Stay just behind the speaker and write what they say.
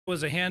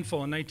Was a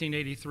handful in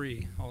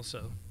 1983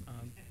 also.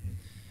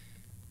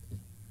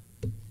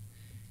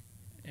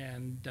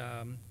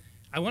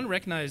 I want to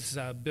recognize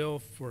Bill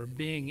for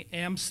being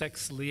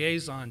AMSEC's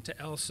liaison to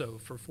ELSO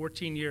for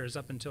 14 years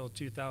up until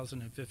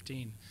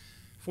 2015.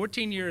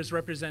 14 years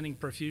representing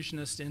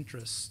perfusionist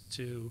interests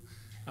to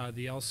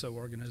the ELSO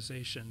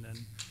organization.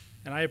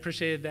 And I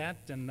appreciated that,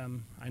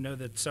 and I know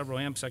that several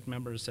AMSEC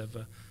members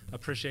have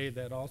appreciated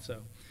that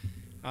also.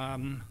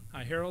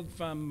 I herald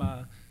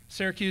from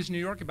Syracuse, New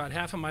York, about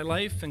half of my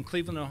life, and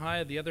Cleveland,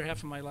 Ohio, the other half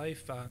of my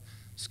life.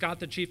 Scott,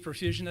 the chief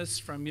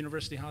perfusionist from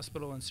University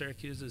Hospital in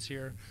Syracuse, is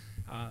here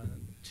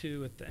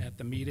too at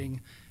the meeting.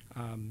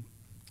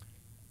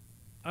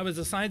 I was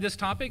assigned this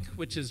topic,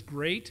 which is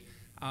great.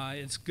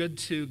 It's good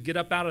to get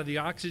up out of the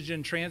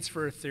oxygen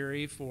transfer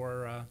theory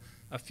for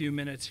a few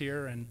minutes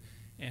here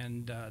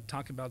and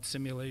talk about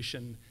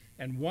simulation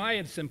and why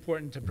it's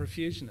important to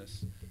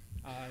perfusionists.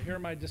 Here are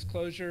my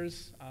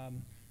disclosures.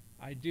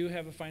 I do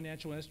have a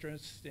financial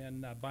interest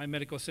in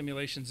Biomedical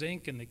Simulations,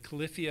 Inc. and the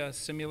Califia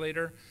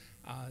simulator.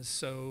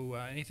 So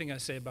anything I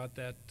say about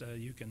that,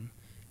 you can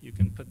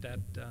put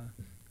that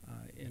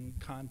in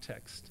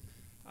context.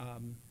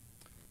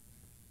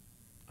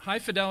 High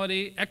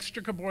fidelity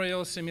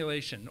extracorporeal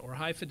simulation or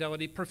high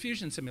fidelity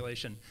perfusion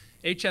simulation.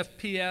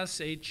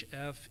 HFPS,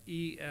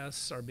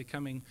 HFES are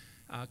becoming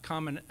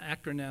common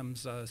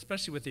acronyms,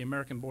 especially with the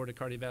American Board of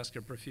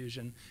Cardiovascular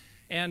Perfusion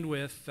and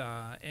with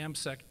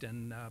AMSEC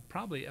and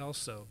probably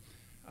ELSO.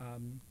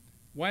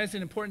 Why is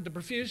it important to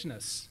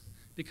perfusionists?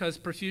 Because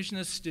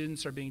perfusionist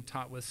students are being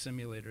taught with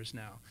simulators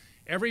now.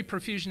 Every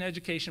perfusion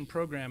education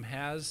program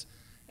has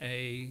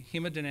a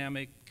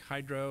hemodynamic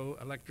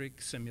hydroelectric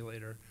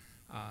simulator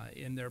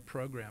in their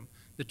program.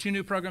 The two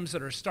new programs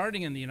that are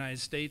starting in the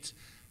United States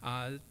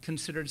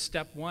considered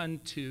step one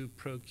to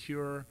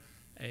procure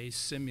a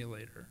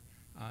simulator.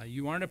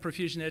 You aren't a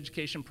perfusion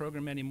education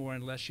program anymore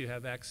unless you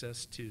have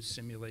access to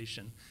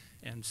simulation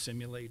and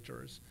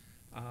simulators.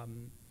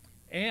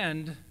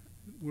 And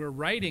we're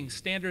writing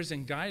standards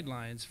and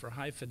guidelines for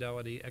high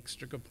fidelity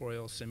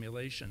extracorporeal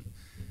simulation.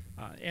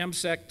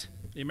 AMSEC,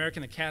 the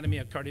American Academy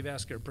of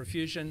Cardiovascular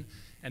Perfusion,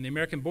 and the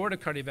American Board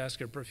of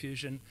Cardiovascular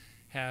Perfusion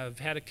have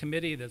had a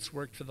committee that's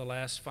worked for the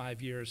last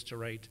 5 years to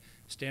write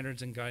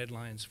standards and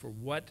guidelines for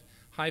what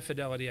high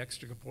fidelity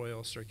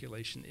extracorporeal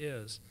circulation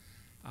is.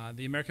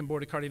 The American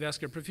Board of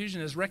Cardiovascular Perfusion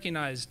has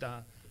recognized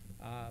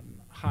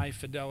high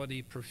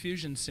fidelity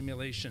perfusion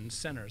simulation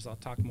centers. I'll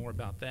talk more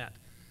about that.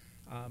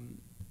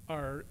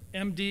 Our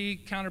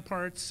MD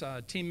counterparts,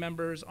 team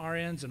members,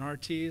 RNs and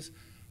RTs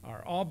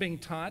are all being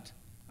taught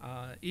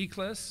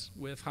ECLS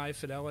with high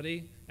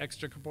fidelity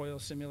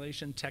extracorporeal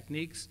simulation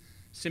techniques,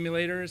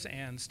 simulators,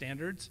 and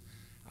standards.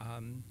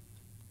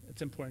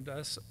 It's important to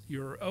us.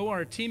 Your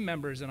OR team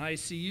members and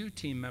ICU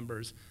team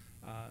members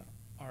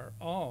are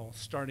all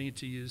starting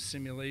to use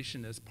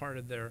simulation as part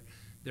of their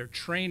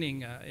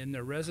training in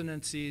their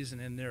residencies and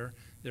in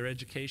their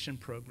education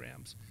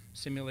programs.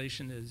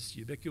 Simulation is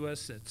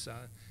ubiquitous.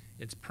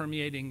 It's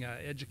permeating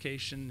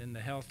education in the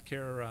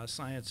healthcare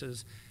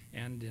sciences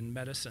and in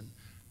medicine.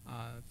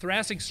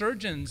 Thoracic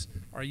surgeons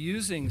are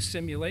using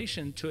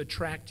simulation to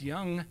attract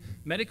young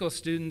medical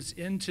students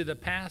into the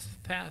path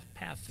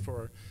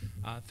for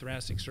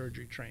thoracic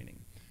surgery training,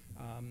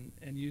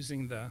 and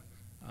using the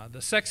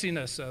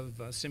sexiness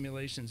of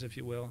simulations, if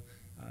you will,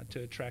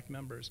 to attract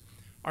members.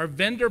 Our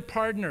vendor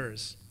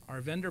partners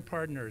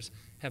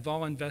have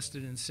all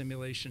invested in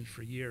simulation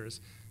for years.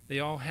 They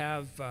all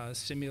have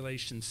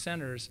simulation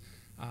centers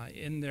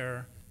in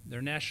their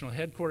national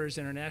headquarters,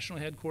 international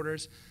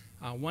headquarters.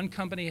 One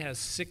company has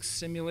 6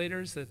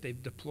 simulators that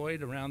they've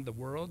deployed around the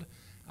world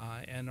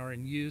and are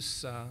in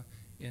use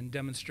in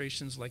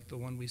demonstrations like the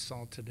one we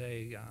saw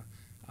today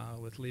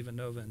with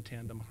LivaNova and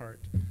Tandem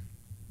Heart.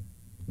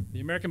 The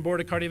American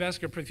Board of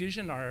Cardiovascular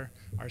Perfusion, our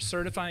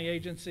certifying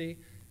agency,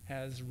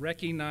 has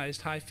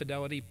recognized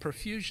high-fidelity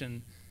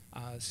perfusion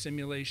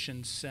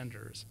simulation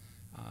centers.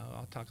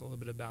 I'll talk a little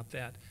bit about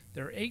that.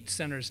 There are 8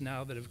 centers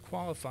now that have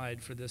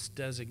qualified for this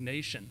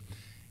designation.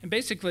 And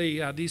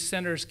basically, these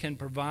centers can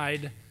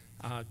provide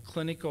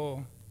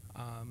clinical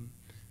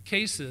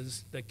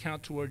cases that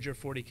count towards your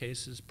 40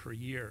 cases per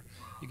year.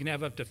 You can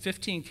have up to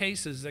 15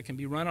 cases that can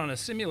be run on a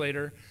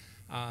simulator,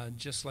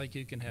 just like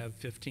you can have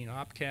 15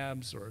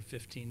 OPCABs or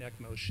 15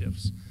 ECMO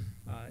shifts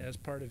as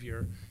part of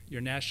your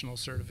national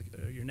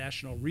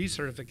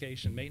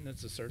recertification,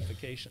 maintenance of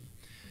certification.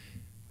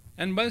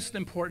 And most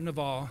important of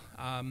all,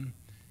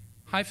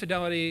 high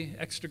fidelity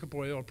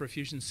extracorporeal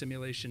perfusion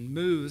simulation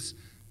moves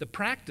the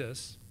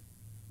practice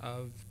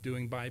of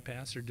doing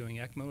bypass or doing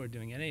ECMO or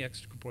doing any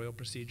extracorporeal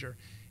procedure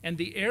and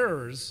the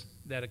errors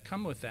that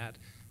come with that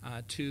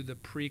to the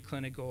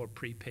preclinical or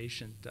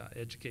pre-patient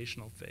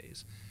educational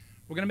phase.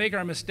 We're going to make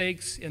our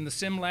mistakes in the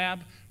sim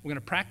lab. We're going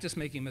to practice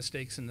making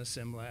mistakes in the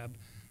sim lab.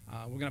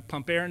 We're going to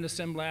pump air in the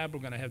sim lab. We're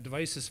going to have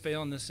devices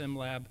fail in the sim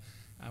lab.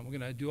 We're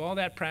going to do all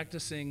that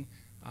practicing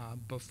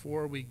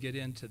before we get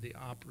into the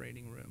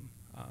operating room.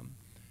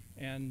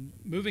 And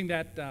moving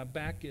that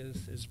back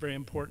is very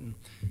important.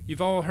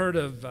 You've all heard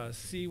of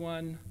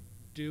C1,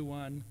 do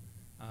one,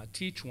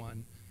 teach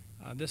one.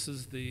 This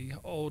is the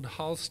old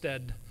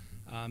Halstead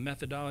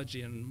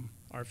methodology, and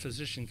our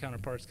physician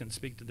counterparts can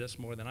speak to this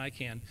more than I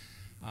can.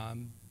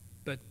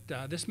 But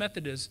this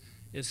method is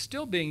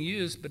still being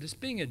used, but it's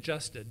being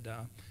adjusted.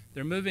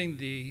 They're moving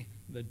the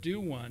do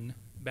one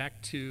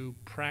back to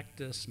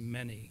practice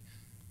many.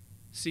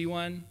 See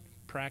one,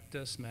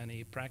 practice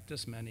many,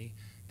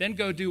 then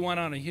go do one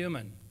on a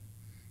human.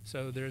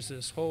 So there's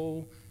this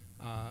whole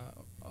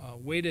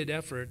weighted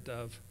effort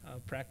of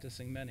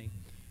practicing many.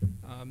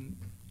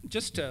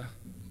 Just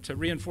to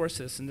reinforce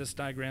this, and this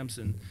diagram's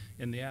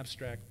in the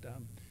abstract,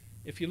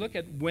 if you look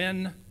at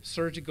when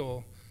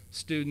surgical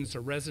students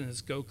or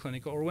residents go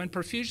clinical, or when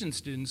perfusion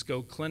students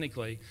go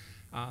clinically,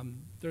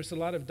 there's a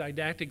lot of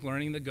didactic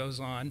learning that goes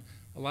on,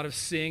 a lot of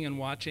seeing and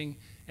watching,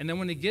 and then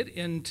when they get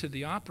into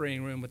the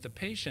operating room with the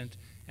patient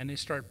and they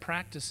start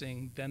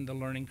practicing, then the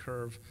learning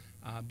curve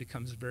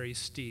becomes very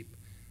steep.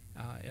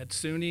 At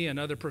SUNY and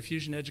other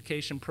perfusion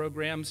education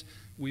programs,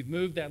 we've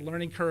moved that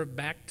learning curve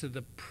back to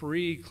the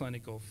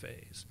preclinical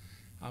phase.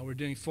 We're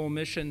doing full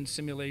mission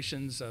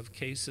simulations of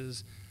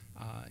cases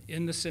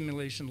in the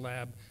simulation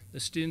lab. The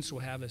students will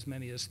have as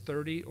many as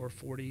 30 or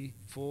 40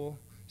 full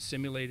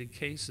simulated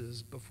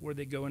cases before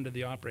they go into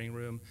the operating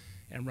room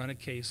and run a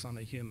case on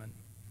a human.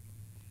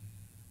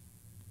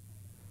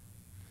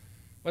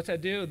 What's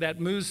that do? That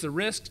moves the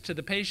risk to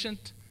the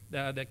patient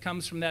that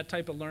comes from that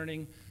type of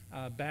learning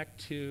back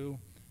to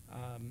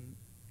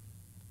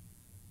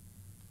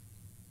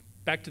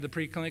the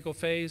preclinical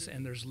phase,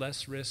 and there's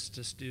less risk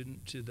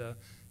to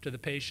the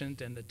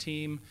patient and the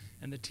team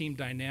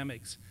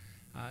dynamics.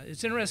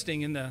 It's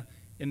interesting in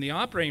the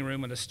operating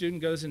room, when a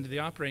student goes into the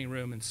operating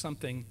room and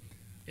something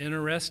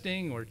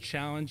interesting or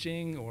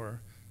challenging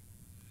or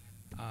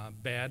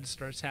bad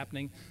starts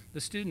happening,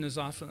 the student is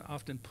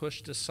often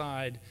pushed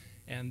aside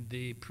and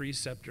the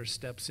preceptor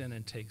steps in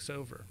and takes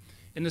over.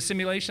 In the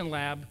simulation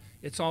lab,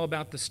 it's all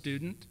about the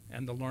student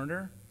and the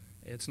learner.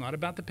 It's not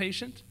about the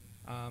patient.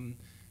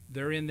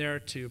 They're in there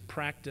to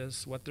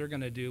practice what they're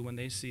going to do when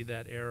they see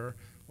that error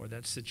or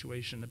that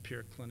situation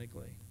appear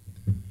clinically.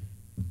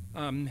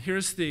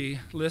 Here's the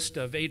list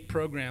of 8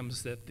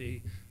 programs that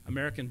the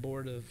American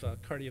Board of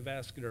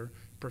Cardiovascular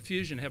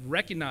Perfusion have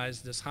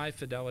recognized as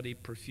high-fidelity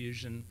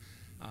perfusion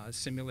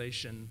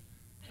simulation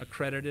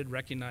accredited,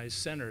 recognized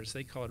centers.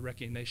 They call it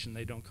recognition,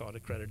 they don't call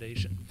it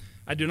accreditation.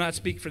 I do not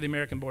speak for the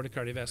American Board of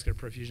Cardiovascular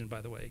Perfusion,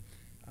 by the way.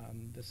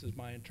 This is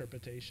my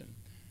interpretation.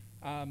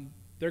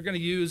 They're going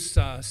to use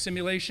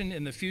simulation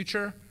in the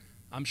future,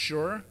 I'm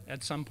sure,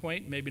 at some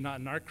point, maybe not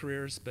in our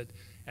careers, but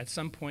at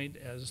some point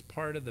as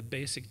part of the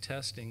basic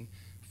testing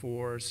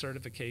for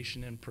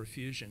certification in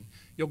perfusion.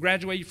 You'll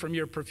graduate from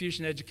your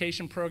perfusion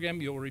education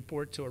program, you'll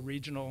report to a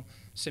regional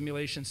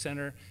simulation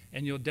center,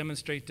 and you'll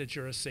demonstrate that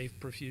you're a safe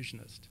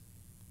perfusionist.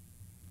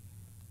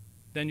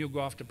 Then you'll go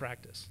off to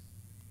practice.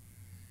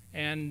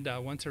 And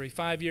once every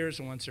 5 years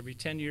or once every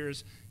 10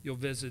 years, you'll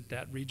visit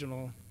that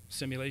regional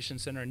simulation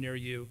center near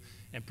you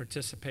and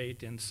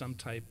participate in some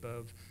type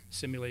of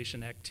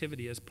simulation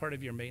activity as part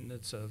of your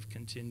maintenance of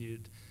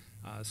continued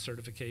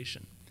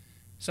certification.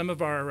 Some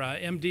of our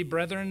MD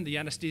brethren, the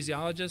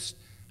anesthesiologists,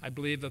 I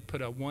believe have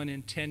put a 1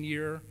 in 10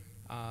 year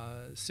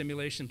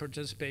simulation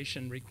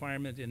participation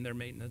requirement in their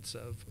maintenance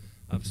of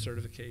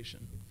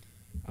certification.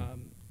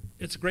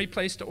 It's a great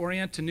place to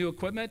orient to new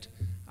equipment,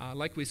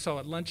 like we saw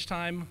at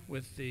lunchtime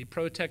with the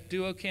ProTech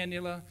Duo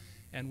cannula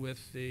and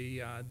with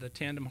the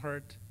Tandem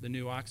Heart, the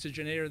new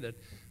oxygenator,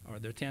 or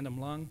their Tandem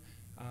Lung.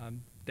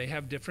 They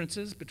have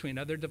differences between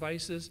other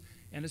devices,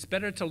 and it's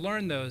better to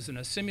learn those in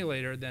a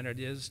simulator than it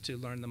is to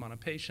learn them on a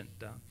patient,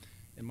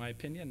 in my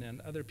opinion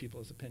and other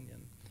people's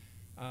opinion.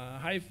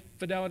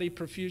 High-fidelity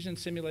perfusion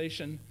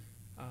simulation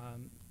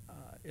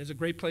is a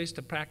great place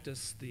to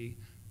practice the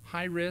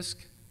high-risk,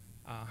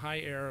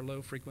 high-error,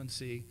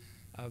 low-frequency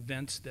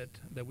events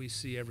that we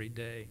see every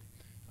day,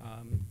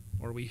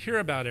 or we hear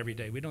about every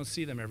day. We don't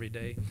see them every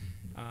day.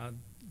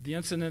 The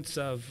incidence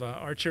of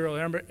arterial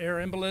air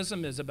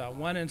embolism is about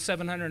 1 in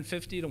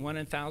 750 to 1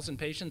 in 1,000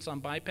 patients on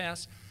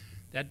bypass.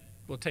 That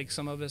will take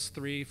some of us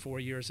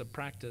 3-4 years of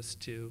practice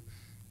to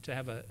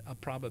have a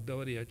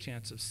probability, a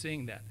chance of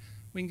seeing that.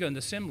 We can go in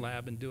the sim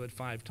lab and do it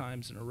 5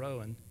 times in a row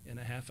in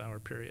a half-hour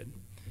period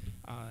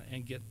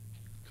and get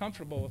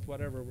comfortable with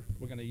whatever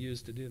we're going to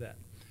use to do that.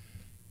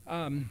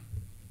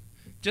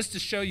 Just to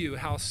show you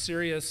how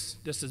serious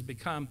this has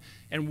become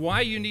and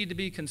why you need to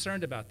be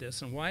concerned about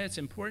this and why it's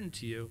important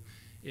to you,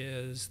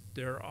 is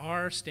there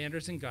are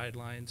standards and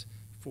guidelines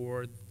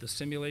for the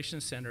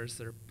simulation centers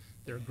that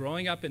are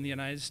growing up in the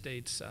United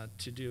States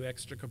to do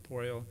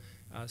extracorporeal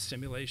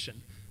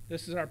simulation.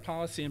 This is our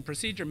policy and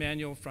procedure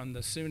manual from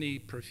the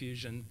SUNY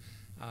Perfusion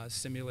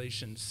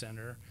Simulation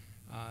Center.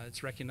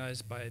 It's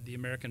recognized by the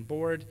American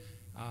Board,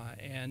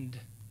 and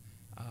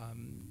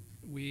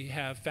we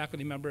have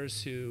faculty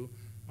members who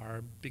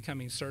are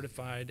becoming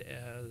certified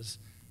as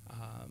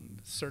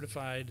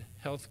certified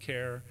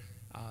healthcare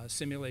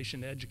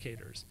simulation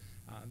educators.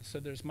 So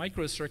there's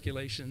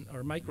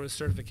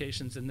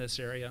micro-certifications in this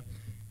area,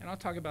 and I'll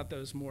talk about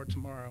those more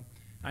tomorrow.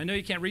 I know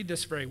you can't read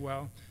this very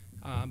well,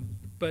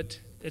 but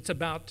it's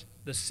about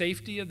the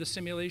safety of the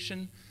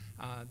simulation,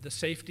 the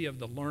safety of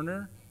the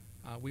learner.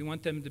 We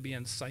want them to be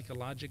in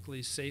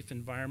psychologically safe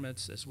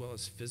environments as well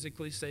as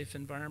physically safe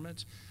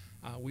environments.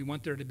 We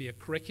want there to be a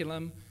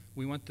curriculum.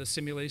 We want the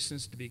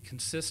simulations to be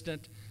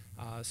consistent,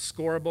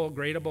 scoreable,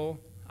 gradable.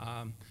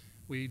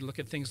 We look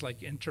at things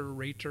like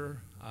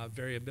inter-rater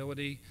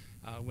variability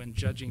when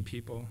judging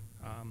people,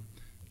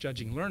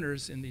 judging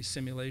learners in these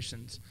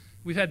simulations.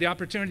 We've had the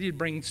opportunity to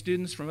bring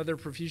students from other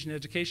perfusion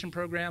education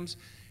programs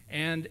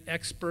and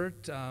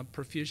expert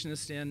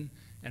perfusionists in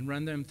and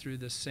run them through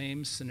the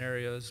same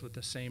scenarios with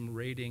the same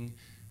rating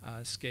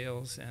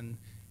scales. And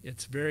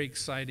it's very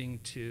exciting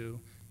to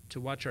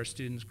watch our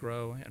students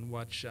grow and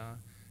watch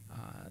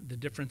the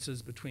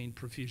differences between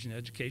perfusion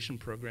education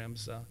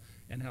programs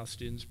and how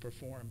students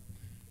perform.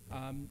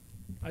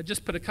 I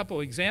just put a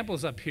couple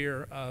examples up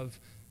here of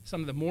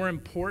some of the more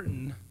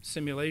important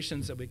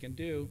simulations that we can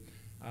do.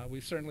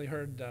 We've certainly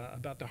heard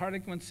about the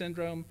Harlequin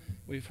syndrome.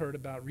 We've heard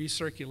about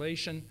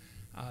recirculation.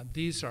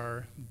 These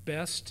are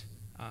best,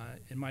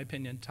 in my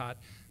opinion, taught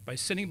by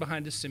sitting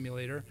behind a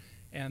simulator,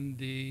 and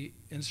the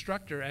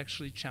instructor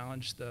actually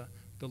challenged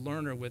the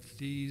learner with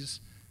these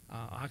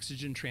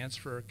oxygen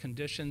transfer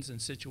conditions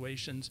and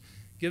situations,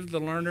 give the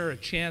learner a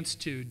chance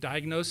to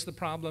diagnose the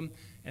problem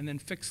and then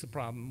fix the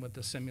problem with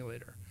the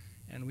simulator.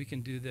 And we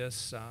can do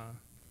this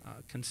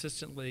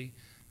consistently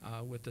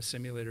with the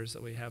simulators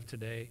that we have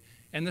today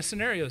and the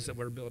scenarios that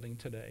we're building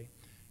today.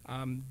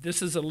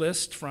 This is a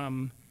list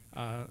from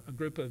a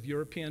group of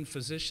European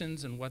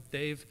physicians and what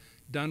they've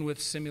done with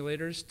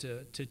simulators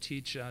to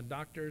teach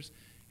doctors.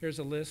 Here's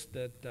a list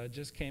that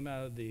just came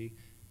out of the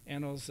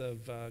Annals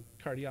of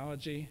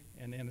Cardiology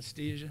and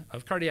Anesthesia,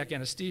 of Cardiac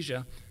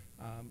Anesthesia,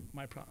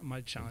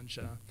 my challenge.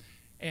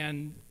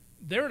 And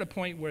they're at a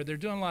point where they're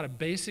doing a lot of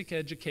basic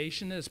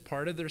education as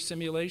part of their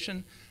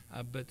simulation,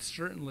 but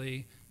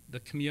certainly the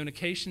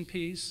communication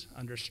piece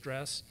under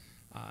stress,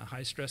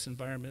 high stress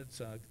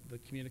environments, the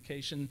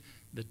communication,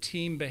 the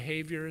team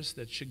behaviors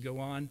that should go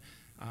on,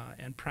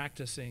 and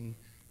practicing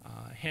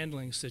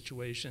handling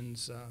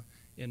situations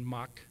in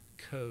mock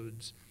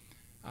codes.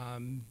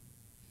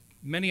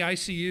 Many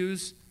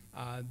ICUs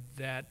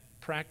that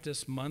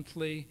practice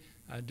monthly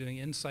doing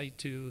in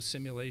situ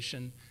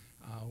simulation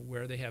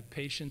where they have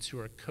patients who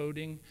are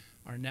coding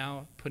are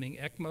now putting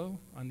ECMO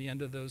on the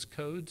end of those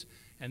codes,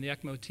 and the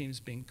ECMO team's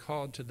being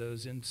called to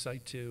those in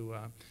situ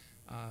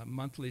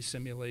monthly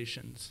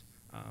simulations,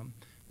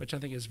 which I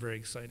think is very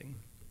exciting.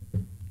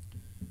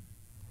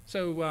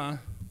 So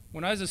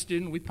when I was a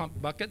student, we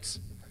pumped buckets.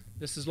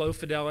 This is low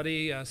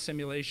fidelity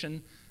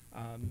simulation.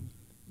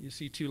 You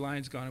see two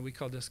lines going, and we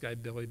call this guy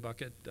Billy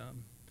Bucket.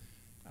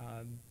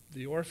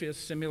 The Orpheus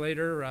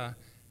simulator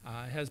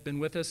has been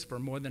with us for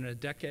more than a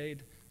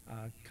decade,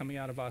 coming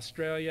out of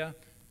Australia.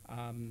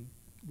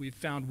 We've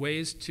found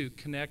ways to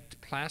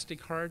connect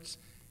plastic hearts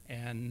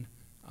and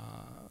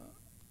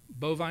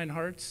bovine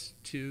hearts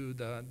to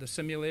the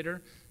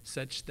simulator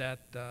such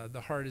that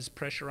the heart is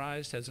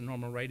pressurized, has a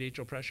normal right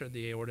atrial pressure,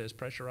 the aorta is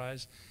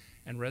pressurized,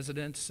 and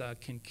residents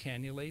can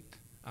cannulate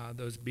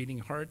those beating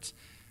hearts.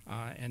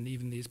 And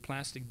even these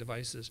plastic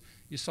devices.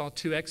 You saw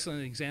two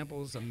excellent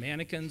examples of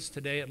mannequins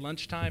today at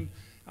lunchtime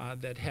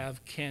that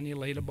have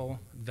cannulatable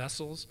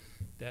vessels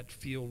that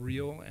feel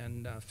real,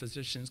 and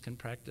physicians can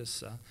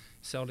practice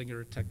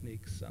Seldinger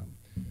techniques.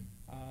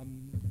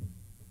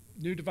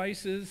 New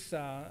devices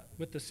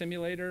with the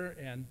simulator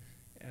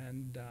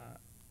and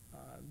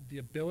the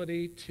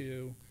ability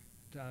to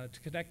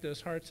connect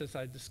those hearts, as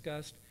I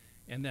discussed,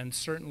 and then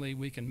certainly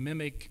we can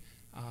mimic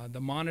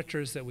the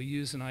monitors that we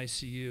use in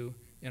ICU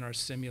in our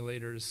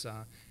simulators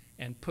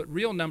and put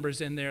real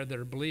numbers in there that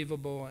are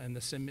believable, and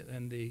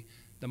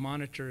the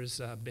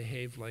monitors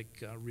behave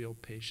like real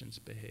patients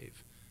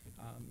behave.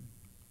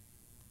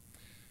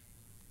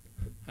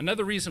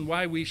 Another reason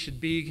why we should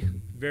be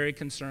very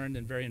concerned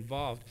and very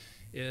involved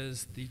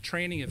is the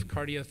training of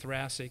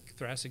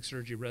thoracic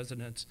surgery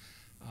residents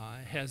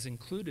has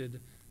included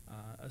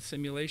a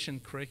simulation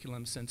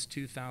curriculum since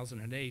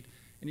 2008.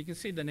 And you can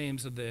see the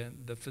names of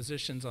the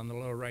physicians on the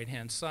lower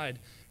right-hand side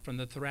from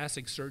the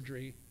Thoracic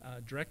Surgery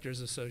Directors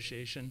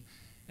Association.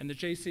 And the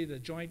JC, the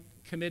Joint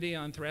Committee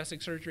on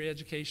Thoracic Surgery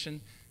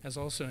Education, has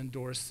also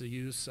endorsed the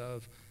use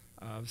of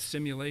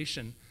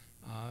simulation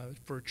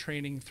for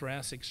training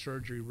thoracic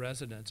surgery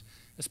residents,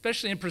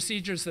 especially in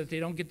procedures that they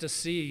don't get to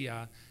see,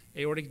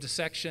 aortic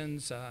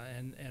dissections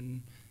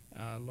and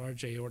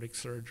large aortic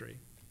surgery.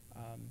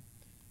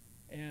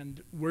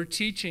 And we're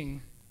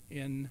teaching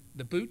in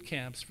the boot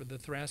camps for the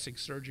thoracic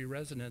surgery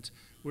residents,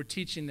 we're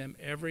teaching them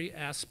every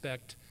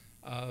aspect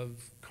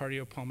of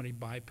cardiopulmonary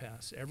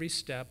bypass, every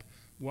step,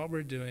 what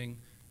we're doing,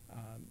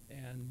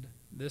 and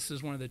this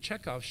is one of the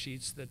checkoff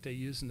sheets that they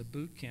use in the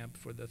boot camp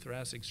for the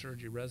thoracic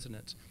surgery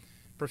residents.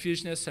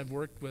 Perfusionists have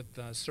worked with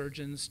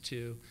surgeons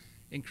to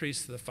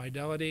increase the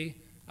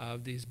fidelity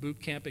of these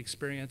boot camp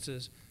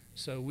experiences,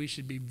 so we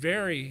should be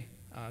very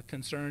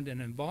concerned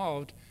and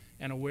involved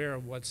and aware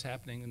of what's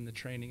happening in the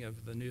training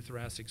of the new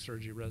thoracic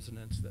surgery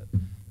residents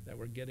that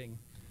we're getting.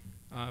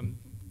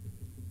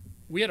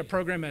 We had a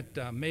program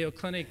at Mayo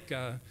Clinic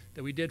that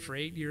we did for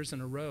 8 years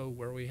in a row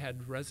where we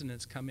had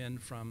residents come in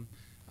from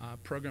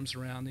programs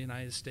around the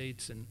United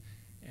States,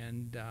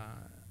 and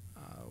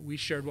we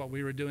shared what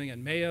we were doing at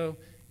Mayo,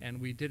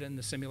 and we did it in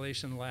the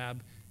simulation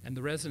lab, and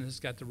the residents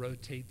got to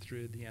rotate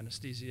through the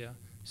anesthesia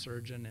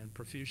surgeon and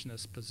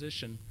perfusionist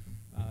position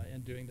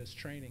in doing this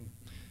training.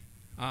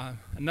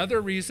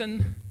 Another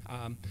reason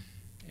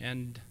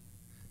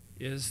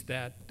is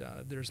that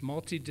there's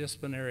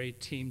multidisciplinary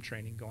team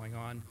training going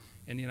on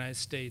in the United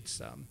States,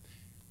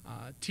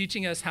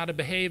 teaching us how to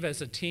behave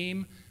as a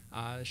team,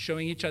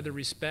 showing each other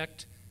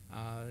respect,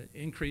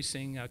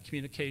 increasing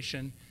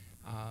communication,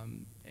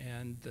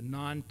 and the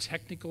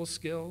non-technical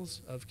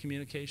skills of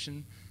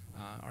communication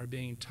are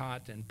being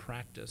taught and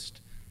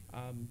practiced.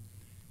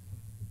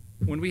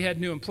 When we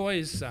had new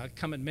employees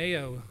come at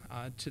Mayo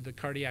to the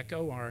cardiac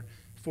OR,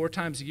 4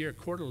 times a year,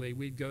 quarterly,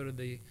 we'd go to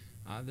the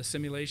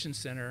simulation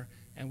center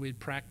and we'd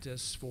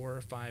practice 4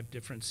 or 5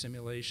 different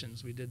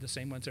simulations. We did the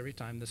same ones every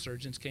time. The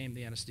surgeons came,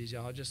 the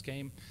anesthesiologists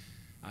came.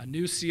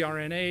 New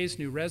CRNAs,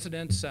 new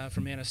residents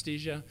from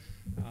anesthesia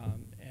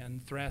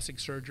and thoracic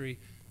surgery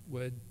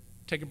would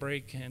take a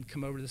break and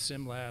come over to the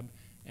sim lab,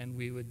 and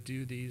we would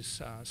do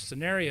these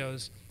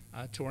scenarios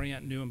to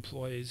orient new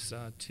employees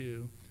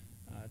to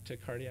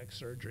cardiac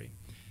surgery.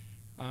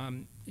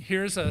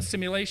 Here's a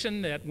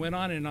simulation that went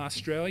on in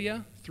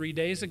Australia 3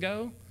 days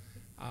ago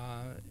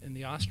in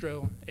the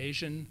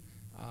Austro-Asian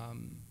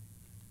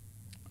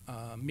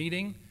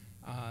meeting.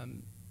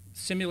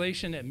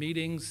 Simulation at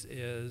meetings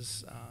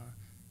is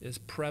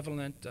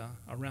prevalent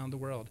around the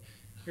world.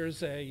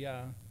 Here's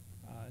an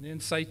in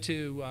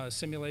situ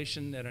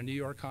simulation at a New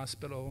York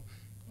hospital.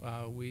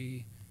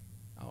 We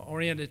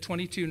oriented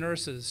 22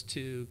 nurses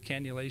to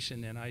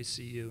cannulation in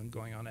ICU and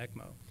going on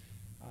ECMO.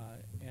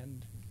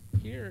 And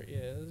here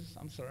is,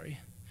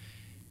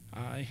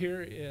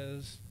 here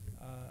is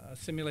a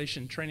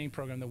simulation training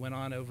program that went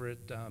on over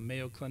at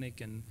Mayo Clinic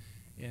in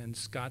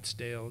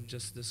Scottsdale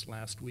just this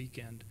last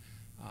weekend.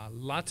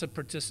 Lots of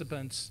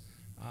participants,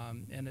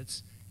 and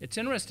it's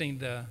interesting,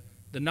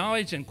 the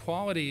knowledge and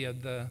quality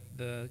of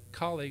the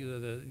colleagues,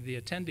 the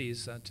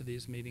attendees to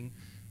these meetings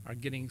are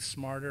getting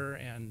smarter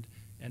and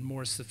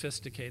more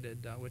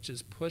sophisticated, which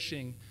is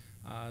pushing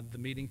the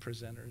meeting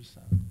presenters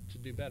to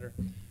do better.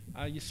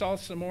 You saw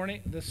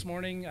this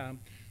morning,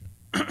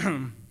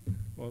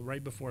 well,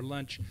 right before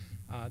lunch,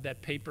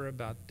 that paper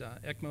about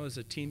ECMO as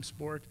a team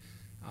sport,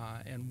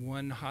 and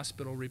one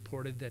hospital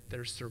reported that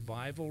their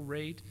survival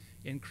rate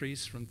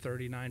increased from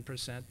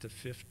 39% to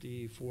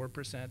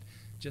 54%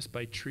 just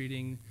by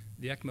treating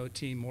the ECMO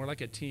team more like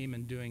a team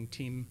and doing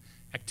team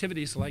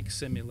activities like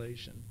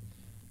simulation.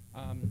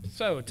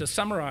 So to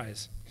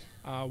summarize,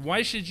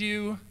 why should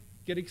you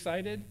get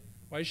excited?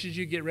 Why should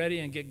you get ready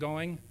and get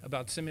going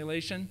about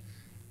simulation?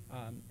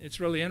 It's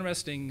really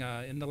interesting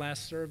in the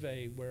last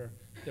survey where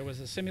there was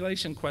a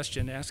simulation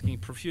question asking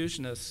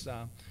perfusionists,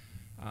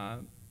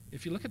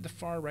 if you look at the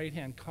far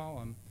right-hand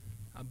column,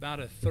 about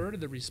 1/3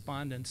 of the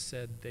respondents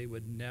said they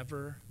would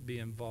never be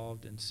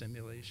involved in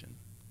simulation.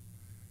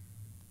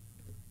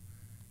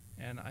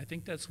 And I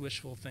think that's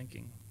wishful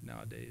thinking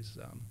nowadays.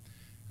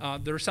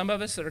 There are some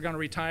of us that are going to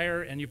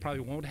retire, and you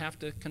probably won't have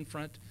to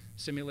confront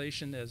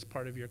simulation as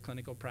part of your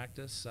clinical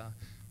practice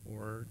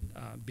or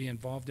be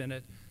involved in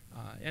it.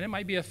 And it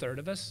might be 1/3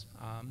 of us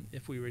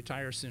if we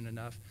retire soon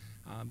enough.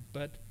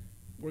 But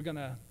we're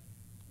gonna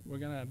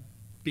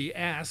be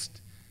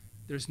asked.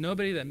 There's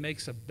nobody that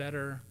makes a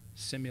better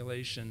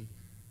simulation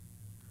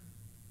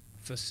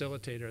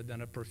facilitator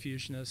than a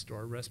perfusionist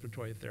or a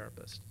respiratory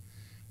therapist.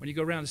 When you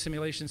go around the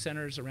simulation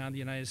centers around the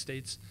United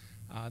States,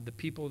 the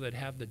people that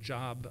have the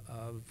job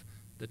of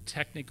the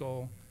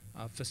technical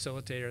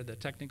facilitator, the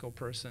technical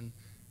person,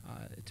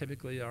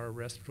 typically are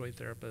respiratory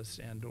therapists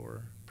and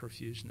or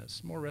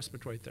perfusionists. More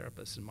respiratory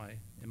therapists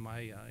in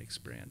my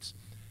experience.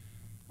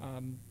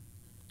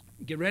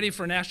 Get ready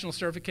for national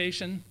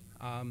certification.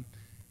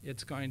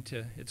 It's going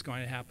to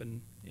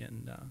happen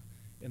in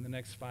the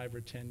next 5 or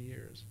 10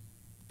 years.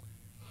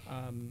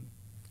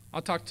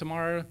 I'll talk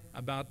tomorrow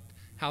about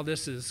how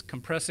this is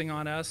compressing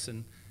on us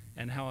and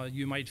how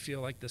you might feel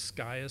like the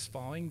sky is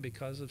falling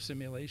because of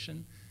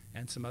simulation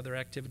and some other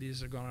activities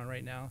that are going on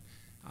right now.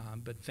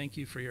 But thank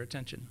you for your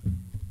attention.